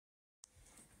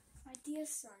Dear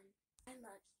son, I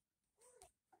love you.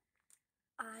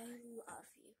 I love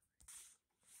you.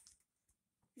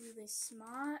 You is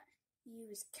smart, you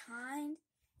is kind,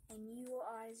 and you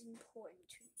are as important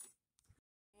to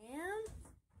me. And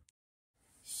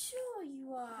sure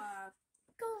you are.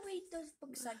 Go read those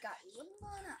books I got you. Come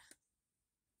on up.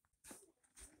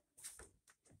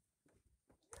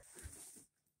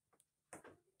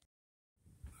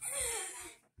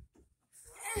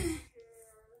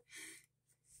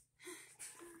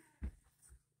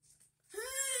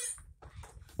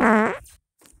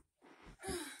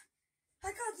 I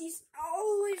got these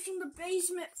all the way from the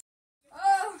basement.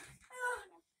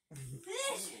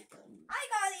 This, I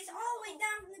got these all the way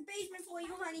down from the basement for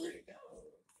you, honey.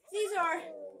 These are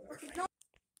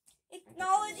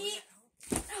technology.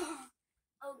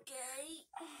 Okay.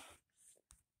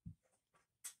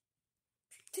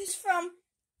 This is from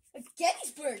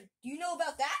Gettysburg. Do you know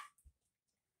about that?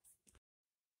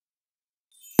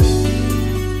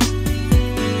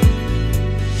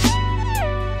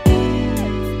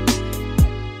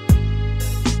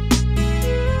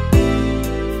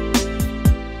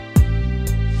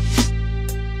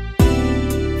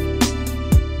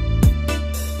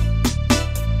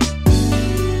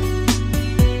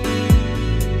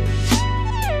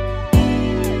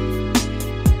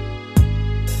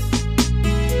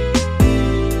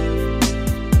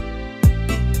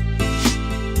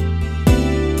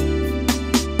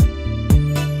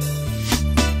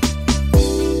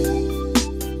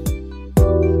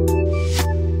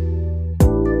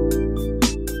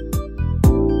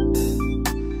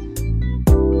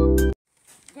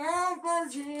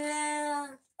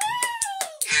 Here.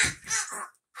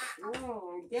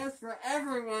 Oh, I guess for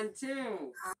everyone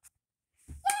too.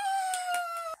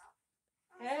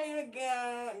 There you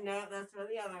go. No, that's for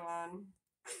the other one.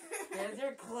 There's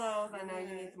your clothes. I know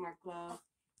you need some more clothes.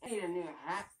 I need a new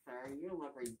hat, sir. You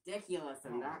look ridiculous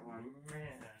in that one.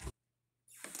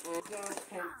 And go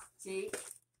pink cheek.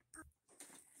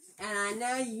 And I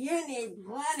know you need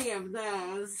plenty of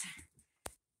those.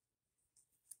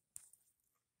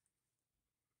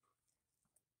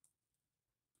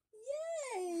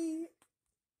 Yay!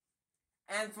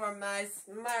 And for my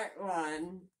smart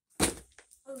one.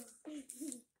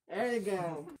 There you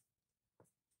go.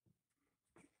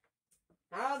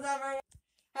 How's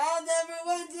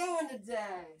everyone doing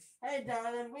today? Hey,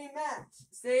 darling, we match.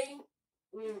 See?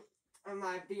 I'm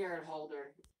my beard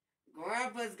holder.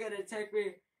 Grandpa's gonna take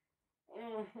me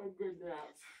a good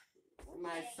nap.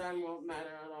 My son won't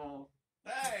matter at all.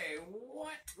 Hey,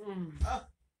 what?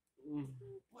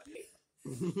 What?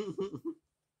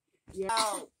 Yeah.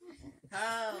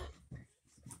 How?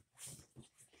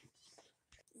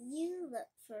 You look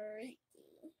freaky.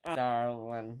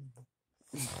 Darling.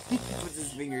 Puts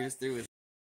his fingers through his.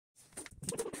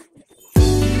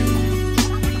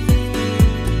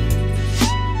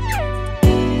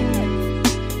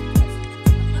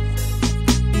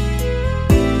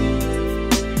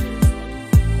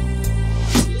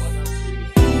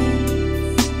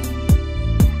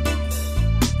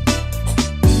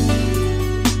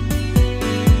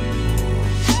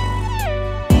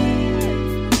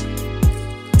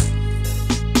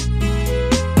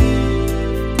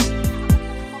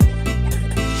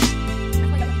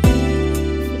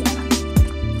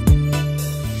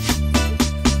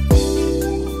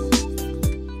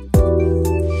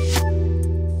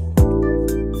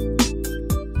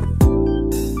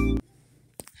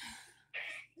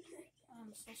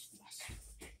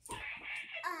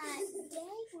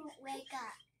 Daddy won't wake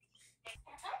up.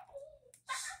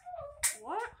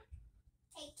 What?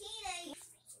 Hey, Tina.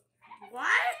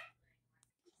 What?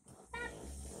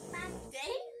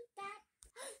 Daddy? I'm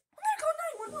gonna call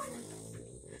 911.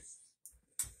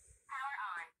 Power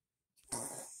on.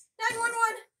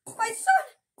 911. My son.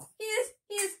 He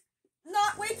is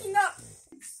not waking up.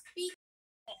 Speak.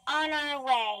 On our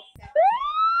way.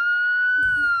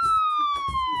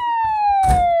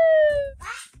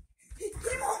 He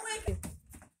won't wake up.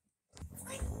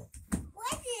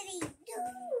 What did he do?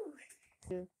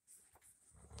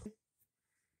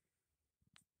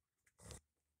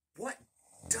 What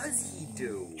does he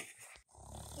do?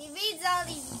 He reads all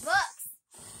these books.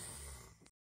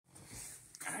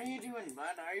 How are you doing,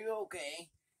 bud? Are you okay?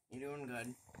 You doing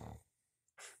good?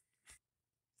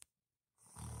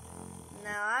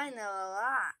 Now I know a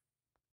lot.